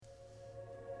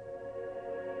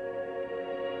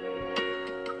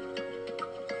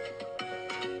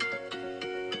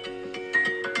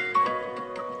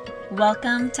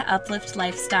Welcome to Uplift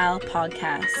Lifestyle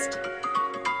Podcast,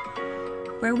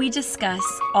 where we discuss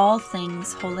all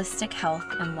things holistic health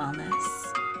and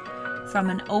wellness from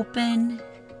an open,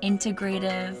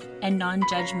 integrative, and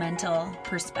non-judgmental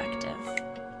perspective,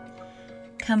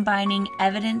 combining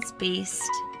evidence-based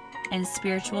and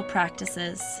spiritual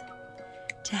practices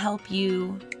to help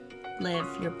you live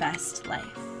your best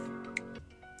life.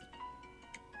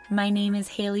 My name is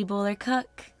Haley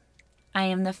Bowler-Cook. I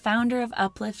am the founder of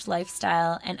Uplift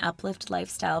Lifestyle and Uplift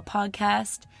Lifestyle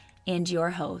Podcast and your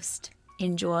host.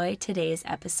 Enjoy today's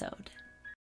episode.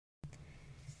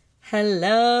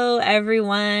 Hello,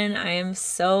 everyone. I am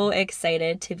so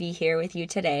excited to be here with you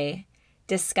today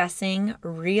discussing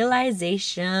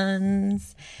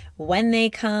realizations, when they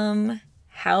come,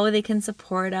 how they can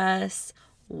support us,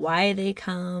 why they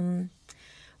come,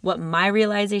 what my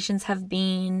realizations have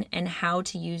been, and how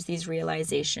to use these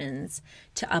realizations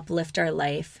to uplift our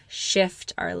life,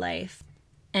 shift our life,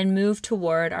 and move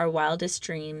toward our wildest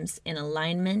dreams in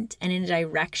alignment and in a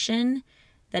direction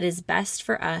that is best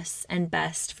for us and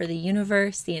best for the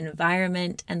universe, the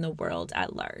environment, and the world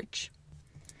at large.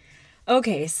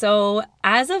 Okay, so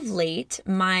as of late,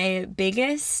 my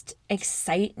biggest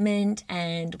excitement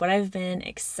and what I've been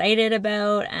excited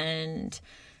about and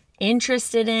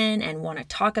interested in and want to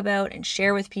talk about and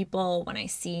share with people when I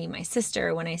see my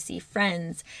sister, when I see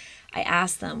friends, I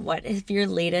ask them, what have your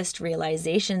latest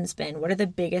realizations been? What are the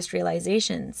biggest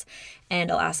realizations?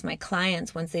 And I'll ask my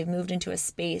clients once they've moved into a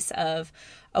space of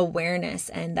awareness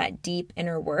and that deep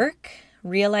inner work,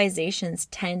 realizations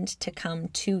tend to come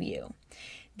to you.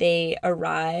 They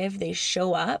arrive, they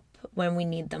show up when we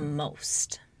need them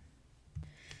most.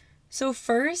 So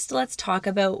first, let's talk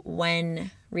about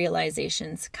when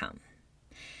realizations come.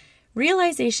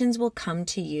 Realizations will come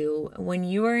to you when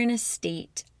you are in a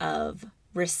state of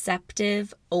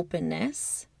receptive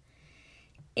openness,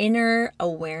 inner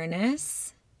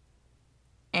awareness,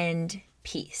 and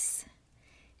peace.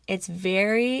 It's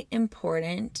very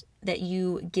important that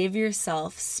you give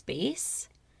yourself space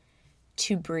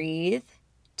to breathe,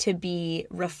 to be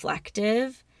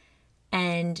reflective,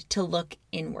 and to look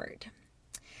inward.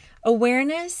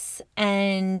 Awareness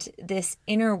and this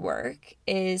inner work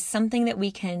is something that we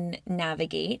can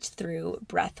navigate through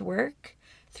breath work,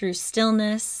 through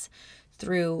stillness,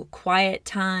 through quiet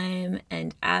time,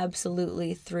 and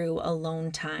absolutely through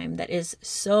alone time. That is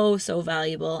so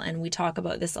valuable. And we talk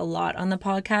about this a lot on the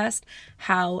podcast,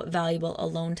 how valuable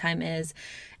alone time is.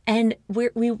 And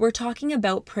we're talking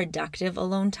about productive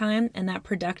alone time, and that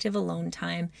productive alone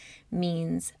time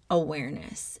means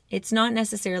awareness. It's not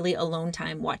necessarily alone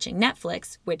time watching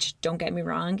Netflix, which, don't get me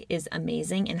wrong, is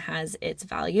amazing and has its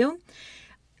value.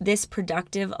 This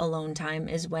productive alone time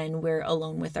is when we're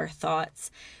alone with our thoughts.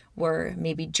 We're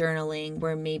maybe journaling,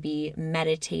 we're maybe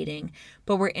meditating,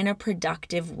 but we're in a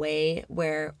productive way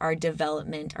where our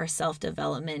development, our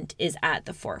self-development is at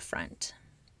the forefront.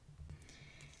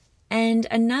 And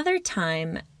another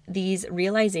time these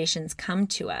realizations come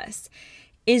to us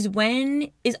is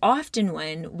often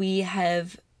when we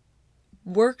have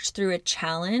worked through a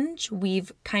challenge,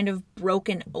 we've kind of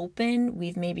broken open,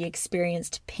 we've maybe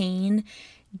experienced pain,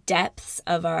 depths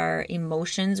of our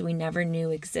emotions we never knew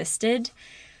existed.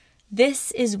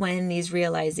 This is when these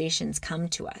realizations come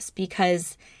to us,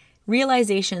 because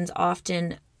realizations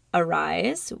often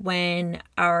arise when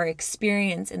our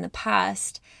experience in the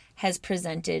past has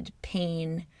presented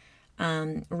pain,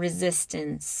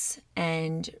 resistance,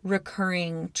 and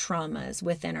recurring traumas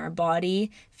within our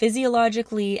body,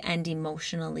 physiologically and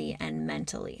emotionally and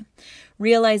mentally.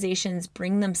 Realizations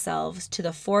bring themselves to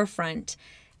the forefront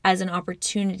as an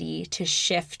opportunity to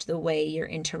shift the way you're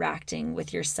interacting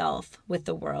with yourself, with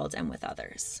the world, and with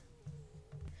others.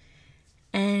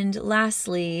 And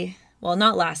lastly for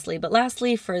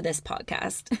this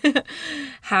podcast,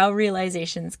 how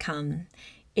realizations come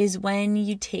is when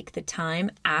you take the time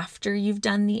after you've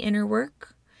done the inner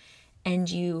work and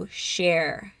you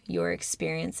share your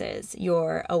experiences,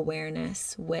 your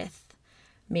awareness with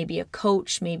maybe a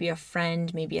coach, maybe a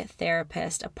friend, maybe a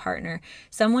therapist, a partner,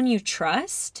 someone you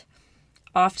trust.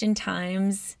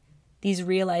 Oftentimes, these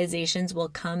realizations will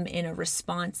come in a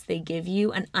response they give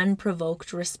you, an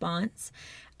unprovoked response,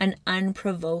 an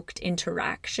unprovoked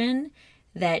interaction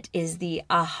that is the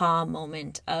aha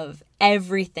moment of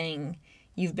everything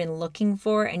you've been looking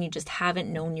for, and you just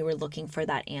haven't known you were looking for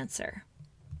that answer.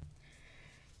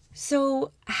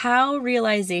 So, how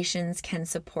realizations can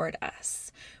support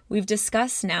us. We've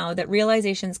discussed now that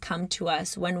realizations come to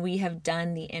us when we have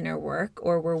done the inner work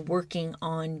or we're working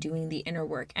on doing the inner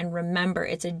work. And remember,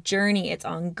 it's a journey, it's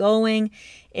ongoing,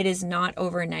 it is not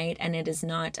overnight, and it is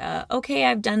not, okay,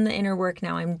 I've done the inner work,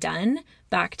 now I'm done,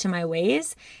 back to my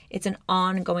ways. It's an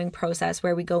ongoing process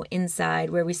where we go inside,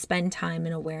 where we spend time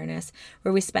in awareness,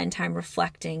 where we spend time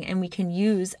reflecting, and we can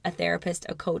use a therapist,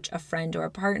 a coach, a friend, or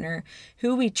a partner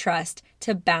who we trust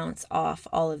to bounce off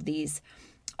all of these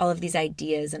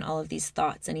ideas and all of these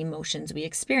thoughts and emotions we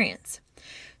experience.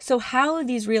 So how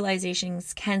these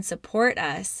realizations can support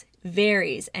us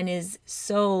varies and is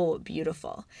so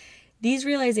beautiful. These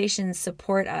realizations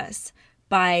support us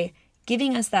by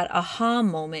giving us that aha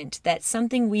moment that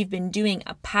something we've been doing,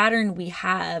 a pattern we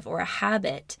have or a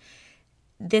habit,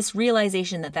 this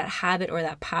realization that that habit or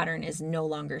that pattern is no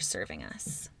longer serving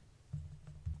us.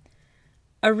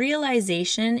 A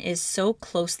realization is so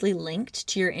closely linked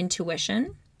to your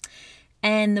intuition.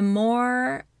 And the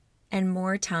more and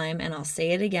more time, and I'll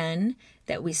say it again,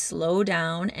 that we slow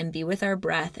down and be with our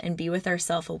breath and be with our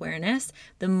self-awareness,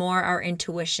 the more our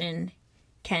intuition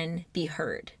can be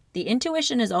heard. The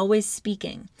intuition is always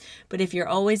speaking, but if you're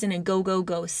always in a go, go,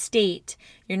 go state,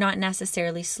 you're not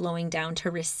necessarily slowing down to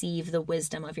receive the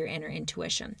wisdom of your inner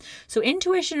intuition. So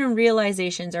intuition and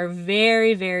realizations are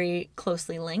very, very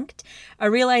closely linked.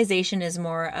 A realization is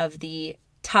more of the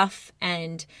tough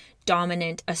and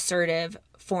dominant, assertive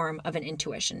form of an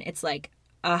intuition. It's like,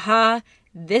 aha,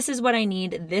 this is what I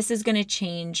need. This is going to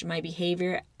change my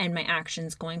behavior and my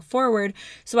actions going forward.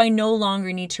 So I no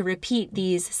longer need to repeat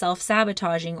these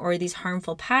self-sabotaging or these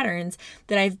harmful patterns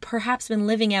that I've perhaps been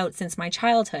living out since my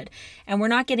childhood. And we're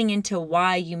not getting into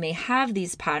why you may have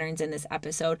these patterns in this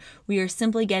episode. We are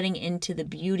simply getting into the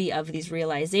beauty of these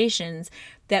realizations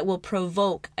that will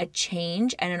provoke a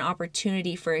change and an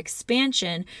opportunity for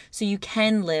expansion so you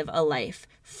can live a life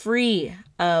free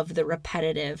of the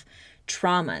repetitive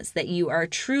traumas that you are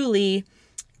truly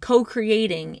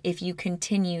co-creating if you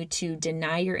continue to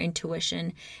deny your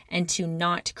intuition and to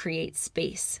not create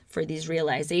space for these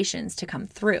realizations to come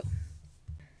through.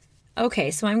 Okay,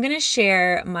 so I'm going to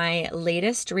share my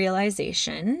latest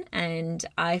realization, and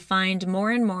I find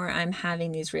more and more I'm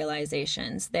having these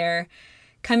realizations. They're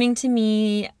coming to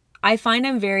me. I find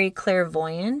I'm very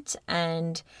clairvoyant,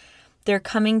 and they're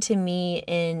coming to me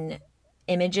in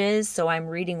images, so I'm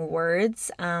reading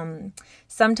words.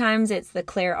 Sometimes it's the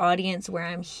clairaudience where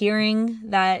I'm hearing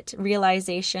that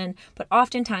realization, but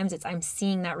oftentimes I'm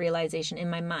seeing that realization in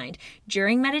my mind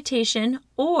during meditation,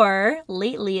 or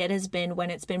lately it has been when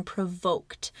it's been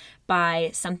provoked by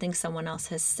something someone else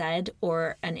has said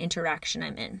or an interaction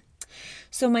I'm in.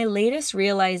 So my latest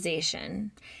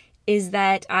realization is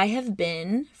that I have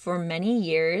been, for many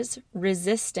years,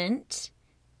 resistant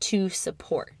to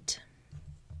support.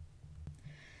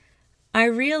 I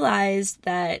realized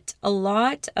that a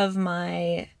lot of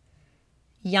my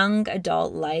young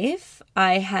adult life,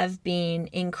 I have been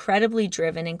incredibly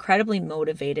driven, incredibly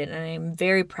motivated, and I'm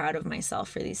very proud of myself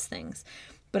for these things.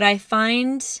 But I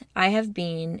find I have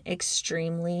been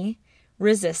extremely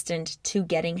resistant to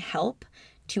getting help,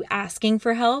 to asking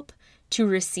for help, to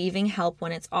receiving help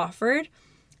when it's offered,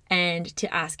 and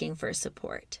to asking for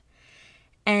support.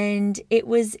 And it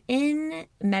was in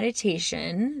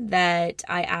meditation that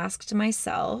I asked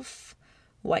myself,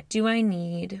 what do I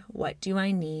need? What do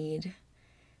I need?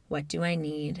 What do I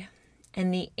need?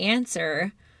 And the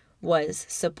answer was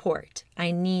support.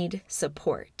 I need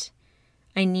support.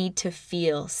 I need to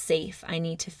feel safe. I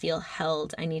need to feel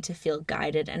held. I need to feel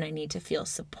guided, and I need to feel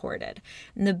supported.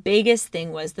 And the biggest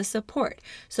thing was the support.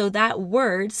 So that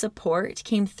word support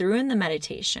came through in the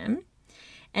meditation.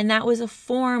 And that was a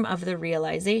form of the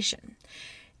realization.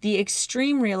 The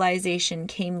extreme realization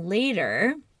came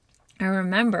later. I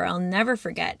remember, I'll never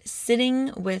forget,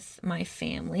 sitting with my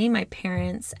family, my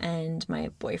parents and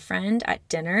my boyfriend at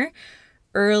dinner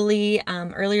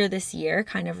earlier this year,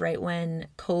 kind of right when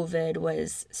COVID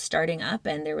was starting up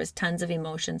and there was tons of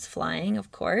emotions flying,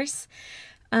 of course.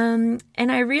 And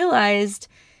I realized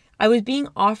I was being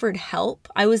offered help.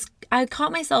 I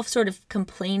caught myself sort of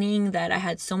complaining that I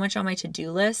had so much on my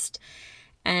to-do list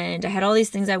and I had all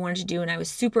these things I wanted to do and I was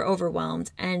super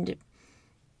overwhelmed, and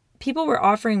people were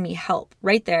offering me help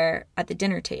right there at the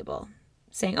dinner table,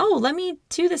 saying, oh, let me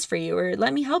do this for you, or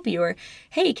let me help you, or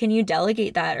hey, can you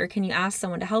delegate that, or can you ask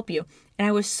someone to help you? And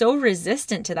I was so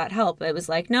resistant to that help. It was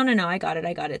like, no, I got it,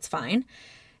 it's fine.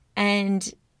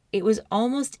 And it was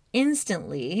almost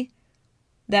instantly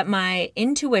that my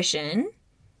intuition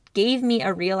gave me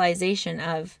a realization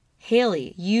of,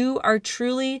 Haley, you are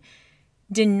truly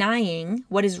denying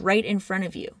what is right in front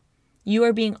of you. You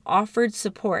are being offered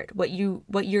support, what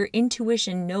your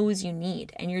intuition knows you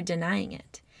need, and you're denying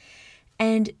it.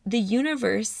 And the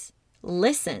universe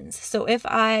listens. So if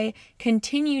I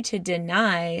continue to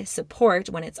deny support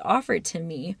when it's offered to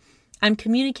me, I'm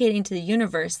communicating to the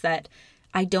universe that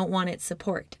I don't want its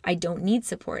support. I don't need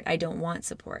support. I don't want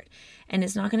support. And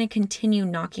it's not going to continue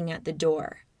knocking at the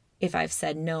door if I've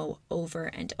said no over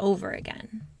and over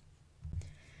again.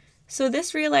 So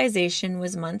this realization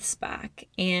was months back,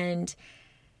 and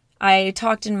I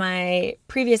talked in my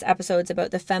previous episodes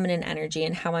about the feminine energy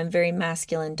and how I'm very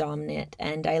masculine dominant,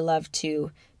 and I love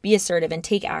to be assertive and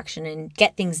take action and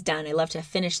get things done. I love to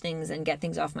finish things and get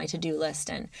things off my to-do list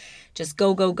and just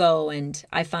go, go, go. And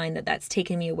I find that that's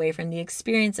taken me away from the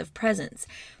experience of presence.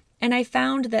 And I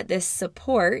found that this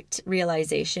support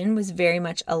realization was very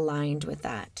much aligned with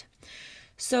that.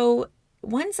 So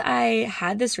once I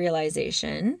had this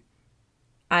realization,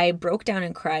 I broke down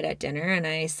and cried at dinner, and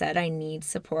I said, I need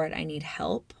support. I need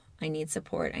help. I need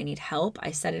support. I need help.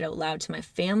 I said it out loud to my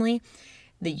family.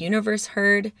 The universe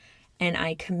heard, and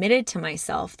I committed to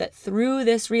myself that through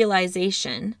this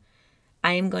realization,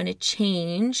 I am going to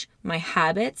change my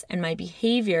habits and my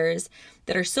behaviors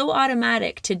that are so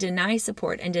automatic to deny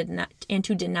support and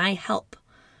to deny help.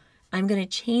 I'm going to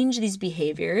change these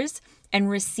behaviors and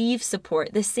receive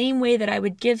support the same way that I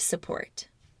would give support.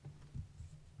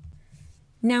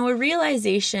 Now, a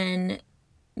realization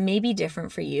may be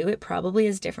different for you. It probably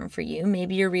is different for you.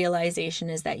 Maybe your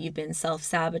realization is that you've been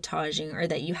self-sabotaging, or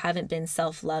that you haven't been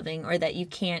self-loving, or that you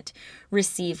can't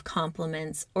receive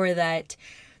compliments, or that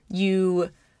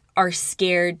you are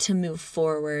scared to move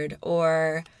forward,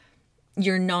 or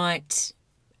you're not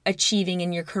achieving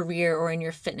in your career or in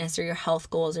your fitness or your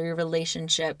health goals or your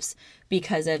relationships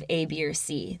because of A, B, or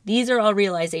C. These are all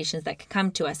realizations that can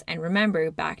come to us. And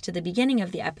remember, back to the beginning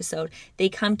of the episode, they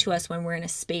come to us when we're in a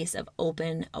space of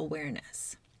open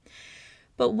awareness.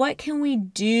 But what can we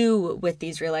do with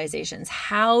these realizations?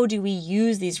 How do we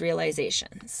use these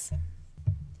realizations?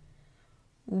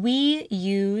 We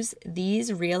use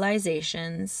these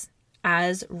realizations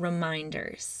as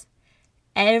reminders.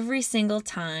 Every single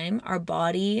time our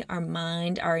body, our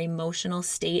mind, our emotional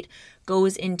state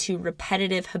goes into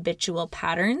repetitive habitual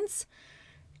patterns,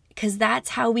 because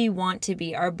that's how we want to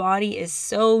be. Our body is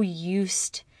so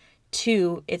used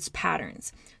to its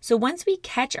patterns. So once we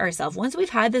catch ourselves, once we've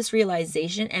had this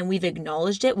realization and we've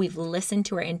acknowledged it, we've listened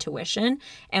to our intuition,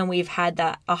 and we've had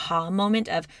that aha moment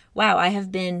of, wow, I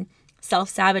have been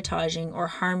self-sabotaging or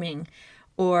harming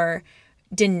or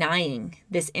denying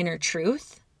this inner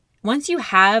truth. Once you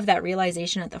have that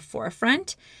realization at the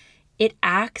forefront, it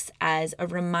acts as a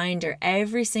reminder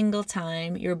every single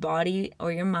time your body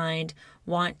or your mind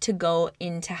want to go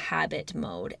into habit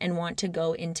mode and want to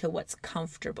go into what's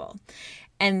comfortable.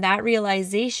 And that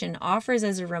realization offers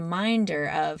as a reminder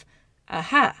of,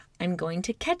 aha, I'm going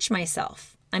to catch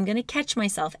myself. I'm going to catch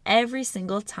myself every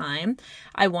single time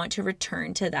I want to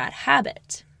return to that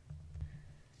habit.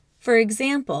 For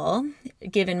example,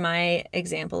 given my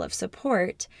example of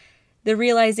support, the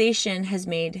realization has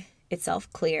made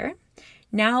itself clear.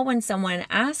 Now, when someone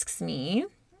asks me,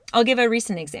 I'll give a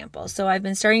recent example. So I've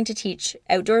been starting to teach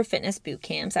outdoor fitness boot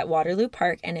camps at Waterloo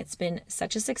Park, and it's been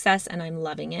such a success, and I'm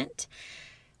loving it.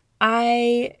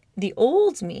 The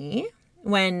old me,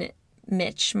 when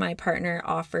Mitch, my partner,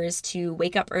 offers to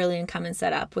wake up early and come and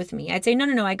set up with me, I'd say,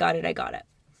 no, I got it.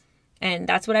 And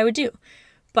that's what I would do.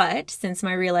 But since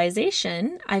my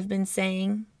realization, I've been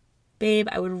saying, babe,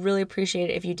 I would really appreciate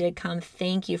it if you did come.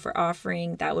 Thank you for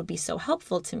offering. That would be so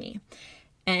helpful to me.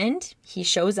 And he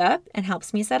shows up and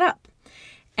helps me set up.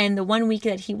 And the 1 week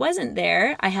that he wasn't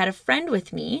there, I had a friend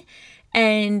with me,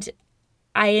 and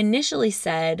I initially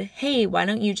said, hey, why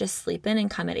don't you just sleep in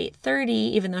and come at 8:30,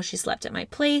 even though she slept at my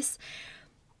place.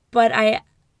 But I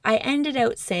ended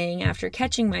out saying, after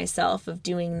catching myself of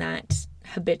doing that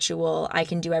habitual, I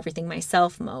can do everything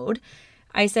myself mode,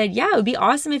 I said, yeah, it would be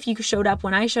awesome if you showed up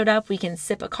when I showed up. We can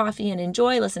sip a coffee and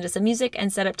enjoy, listen to some music,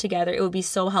 and set up together. It would be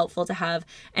so helpful to have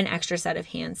an extra set of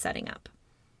hands setting up.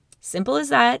 Simple as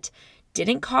that.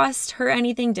 Didn't cost her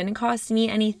anything, didn't cost me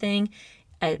anything.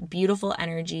 A beautiful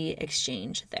energy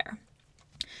exchange there.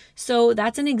 So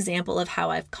that's an example of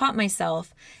how I've caught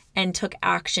myself and took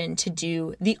action to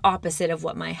do the opposite of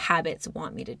what my habits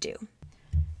want me to do.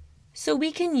 So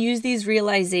we can use these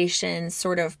realizations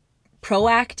sort of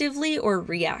proactively or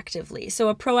reactively. So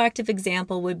a proactive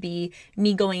example would be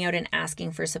me going out and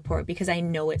asking for support because I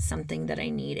know it's something that I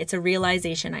need. It's a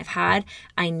realization I've had.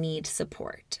 I need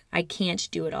support. I can't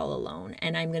do it all alone,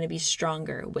 and I'm going to be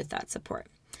stronger with that support.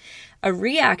 A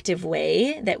reactive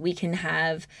way that we can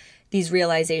have these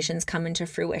realizations come into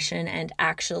fruition and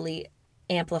actually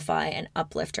amplify and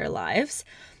uplift our lives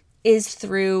is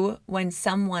through when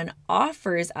someone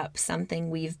offers up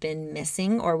something we've been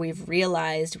missing or we've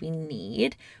realized we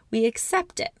need, we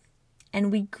accept it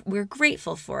and we're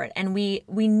grateful for it, and we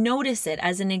notice it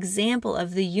as an example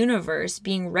of the universe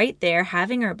being right there,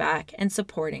 having our back and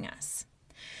supporting us.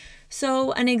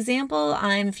 So an example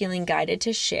I'm feeling guided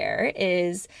to share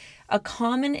is a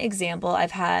common example.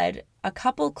 I've had a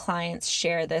couple clients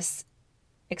share this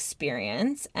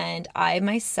experience, and I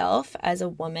myself as a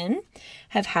woman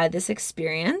have had this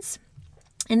experience.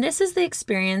 And this is the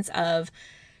experience of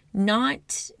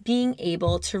not being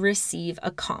able to receive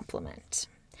a compliment.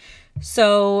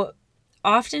 So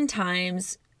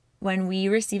oftentimes when we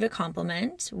receive a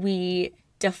compliment, we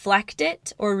deflect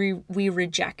it or we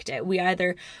reject it. We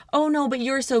either, oh no, but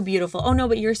you're so beautiful. Oh no,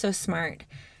 but you're so smart.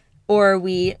 Or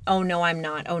we, oh no, I'm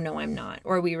not. Oh no, I'm not.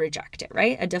 Or we reject it,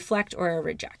 right? A deflect or a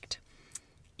reject.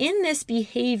 In this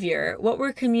behavior, what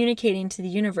we're communicating to the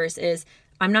universe is,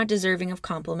 I'm not deserving of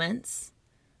compliments.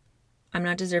 I'm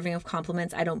not deserving of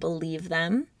compliments. I don't believe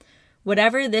them.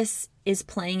 Whatever this is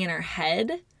playing in our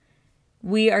head,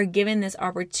 we are given this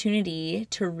opportunity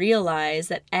to realize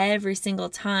that every single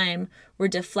time we're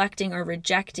deflecting or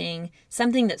rejecting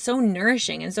something that's so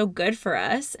nourishing and so good for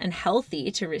us and healthy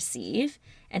to receive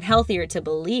and healthier to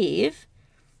believe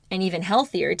and even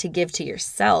healthier to give to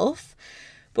yourself,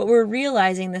 but we're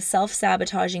realizing the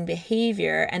self-sabotaging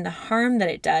behavior and the harm that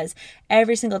it does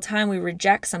every single time we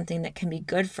reject something that can be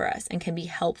good for us and can be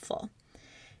helpful.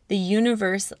 The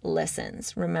universe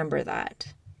listens. Remember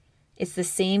that. It's the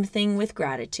same thing with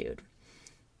gratitude.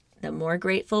 The more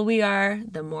grateful we are,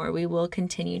 the more we will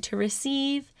continue to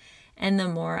receive, and the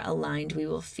more aligned we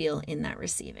will feel in that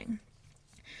receiving.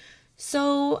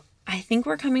 So I think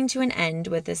we're coming to an end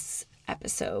with this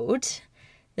episode.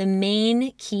 The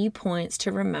main key points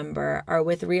to remember are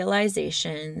with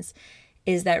realizations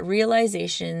is that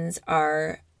realizations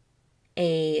are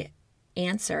an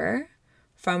answer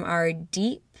from our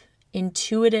deep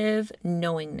intuitive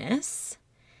knowingness,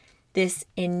 this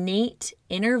innate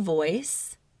inner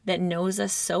voice that knows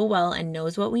us so well and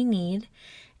knows what we need.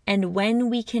 And when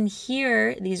we can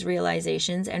hear these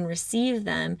realizations and receive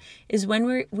them is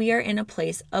when we are in a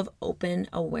place of open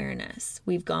awareness.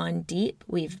 We've gone deep.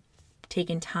 We've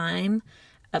taken time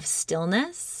of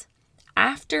stillness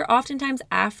oftentimes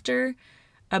after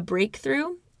a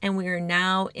breakthrough, and we are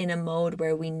now in a mode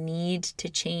where we need to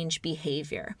change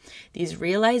behavior. These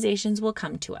realizations will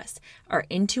come to us. Our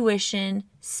intuition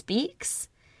speaks,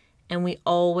 and we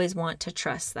always want to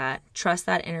trust that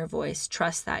inner voice,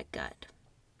 trust that gut.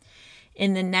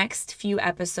 In the next few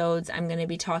episodes, I'm going to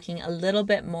be talking a little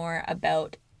bit more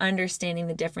about understanding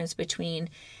the difference between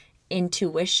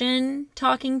intuition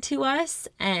talking to us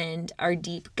and our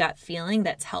deep gut feeling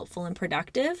that's helpful and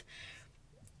productive,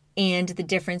 and the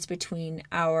difference between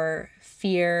our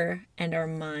fear and our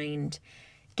mind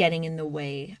getting in the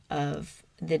way of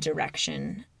the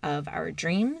direction of our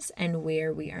dreams and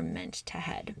where we are meant to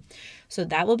head. So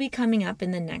that will be coming up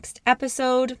in the next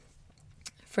episode.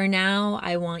 For now,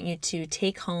 I want you to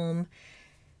take home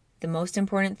the most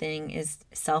important thing is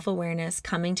self-awareness,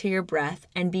 coming to your breath,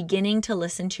 and beginning to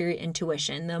listen to your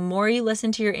intuition. The more you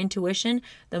listen to your intuition,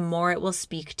 the more it will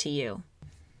speak to you.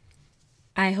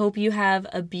 I hope you have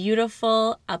a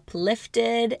beautiful,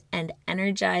 uplifted, and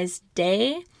energized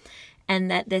day, and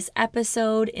that this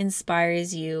episode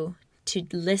inspires you to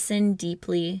listen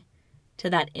deeply to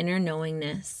that inner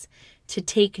knowingness, to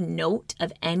take note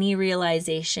of any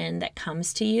realization that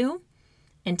comes to you,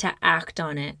 and to act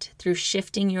on it through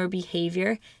shifting your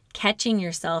behavior, catching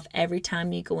yourself every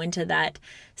time you go into that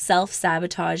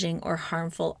self-sabotaging or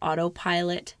harmful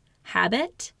autopilot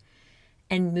habit,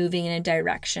 and moving in a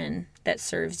direction that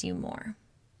serves you more.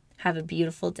 Have a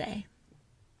beautiful day.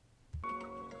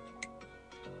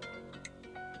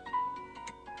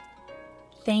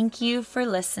 Thank you for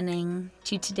listening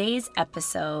to today's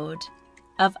episode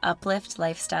of Uplift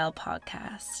Lifestyle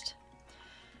Podcast.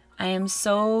 I am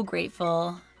so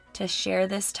grateful to share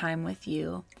this time with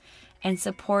you and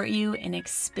support you in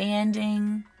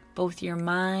expanding both your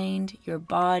mind, your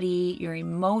body, your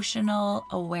emotional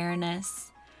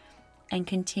awareness, and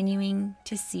continuing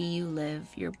to see you live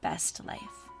your best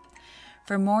life.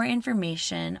 For more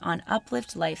information on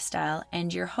Uplift Lifestyle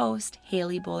and your host,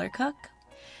 Haley Bowler-Cook,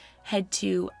 head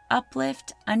to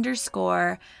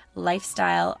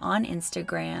uplift_lifestyle on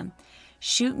Instagram.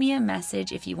 Shoot me a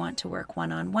message if you want to work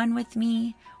one-on-one with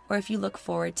me or if you look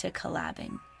forward to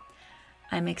collabing.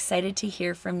 I'm excited to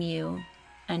hear from you.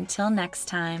 Until next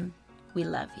time, we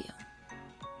love you.